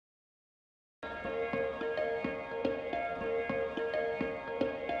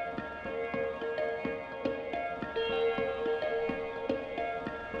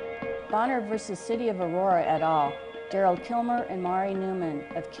Bonner versus City of Aurora et al., Darrell Kilmer and Mari Newman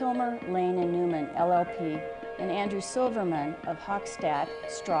of Kilmer, Lane & Newman, LLP, and Andrew Silverman of Hochstadt,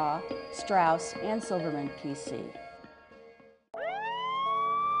 Strauss, and Silverman, PC.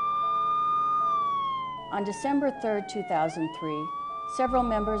 On December 3, 2003, several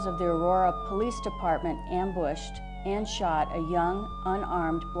members of the Aurora Police Department ambushed and shot a young,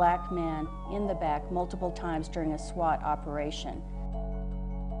 unarmed black man in the back multiple times during a SWAT operation.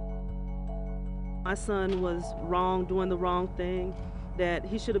 My son was wrong, doing the wrong thing, that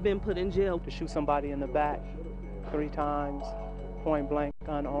he should have been put in jail. To shoot somebody in the back 3 times, point blank,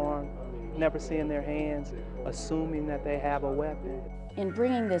 unarmed, never seeing their hands, assuming that they have a weapon. In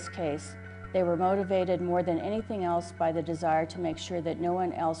bringing this case, they were motivated more than anything else by the desire to make sure that no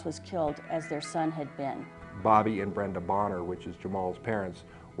one else was killed as their son had been. Bobby and Brenda Bonner, which is Jamal's parents,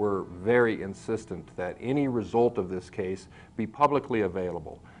 were very insistent that any result of this case be publicly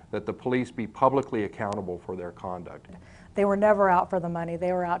available, that the police be publicly accountable for their conduct. They were never out for the money.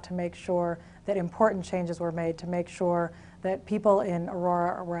 They were out to make sure that important changes were made, to make sure that people in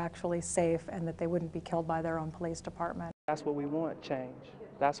Aurora were actually safe and that they wouldn't be killed by their own police department. That's what we want, change.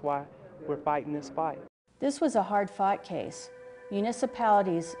 That's why we're fighting this fight. This was a hard-fought case.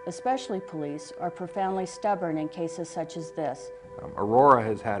 Municipalities, especially police, are profoundly stubborn in cases such as this. Aurora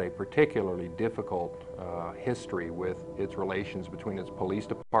has had a particularly difficult history with its relations between its police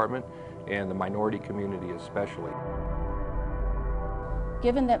department and the minority community especially.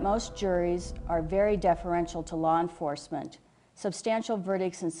 Given that most juries are very deferential to law enforcement, substantial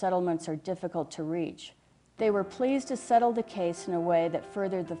verdicts and settlements are difficult to reach. They were pleased to settle the case in a way that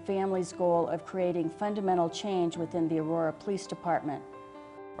furthered the family's goal of creating fundamental change within the Aurora Police Department.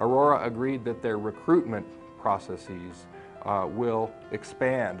 Aurora agreed that their recruitment processes will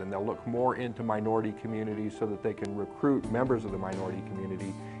expand, and they'll look more into minority communities so that they can recruit members of the minority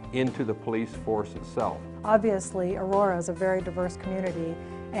community into the police force itself. Obviously, Aurora is a very diverse community,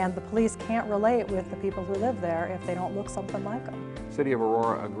 and the police can't relate with the people who live there if they don't look something like them. The City of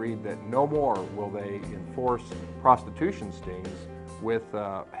Aurora agreed that no more will they enforce prostitution stings with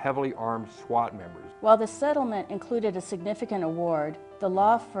heavily armed SWAT members. While the settlement included a significant award, the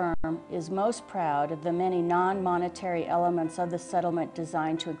law firm is most proud of the many non-monetary elements of the settlement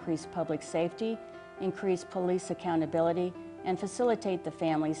designed to increase public safety, increase police accountability, and facilitate the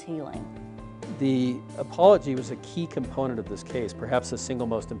family's healing. The apology was a key component of this case, perhaps the single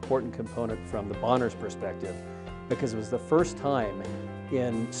most important component from the Bonner's perspective, because it was the first time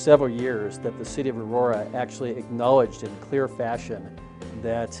in several years that the City of Aurora actually acknowledged in clear fashion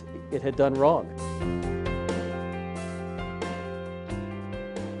that it had done wrong.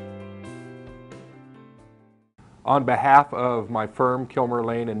 On behalf of my firm, Kilmer,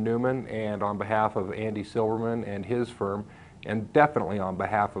 Lane & Newman, and on behalf of Andy Silverman and his firm, and definitely on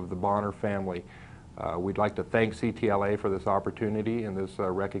behalf of the Bonner family, we'd like to thank CTLA for this opportunity and this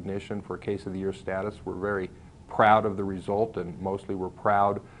recognition for Case of the Year status. We're very proud of the result, and mostly we're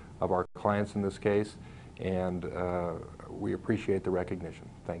proud of our clients in this case, and we appreciate the recognition.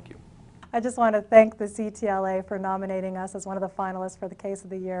 Thank you. I just want to thank the CTLA for nominating us as one of the finalists for the Case of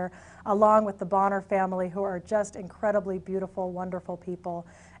the Year, along with the Bonner family, who are just incredibly beautiful, wonderful people,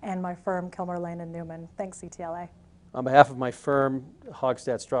 and my firm, Kilmer, Lane & Newman. Thanks, CTLA. On behalf of my firm,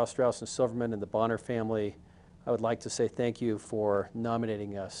 Hochstadt, Strauss, and Silverman, and the Bonner family, I would like to say thank you for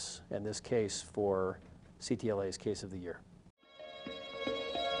nominating us in this case for CTLA's Case of the Year.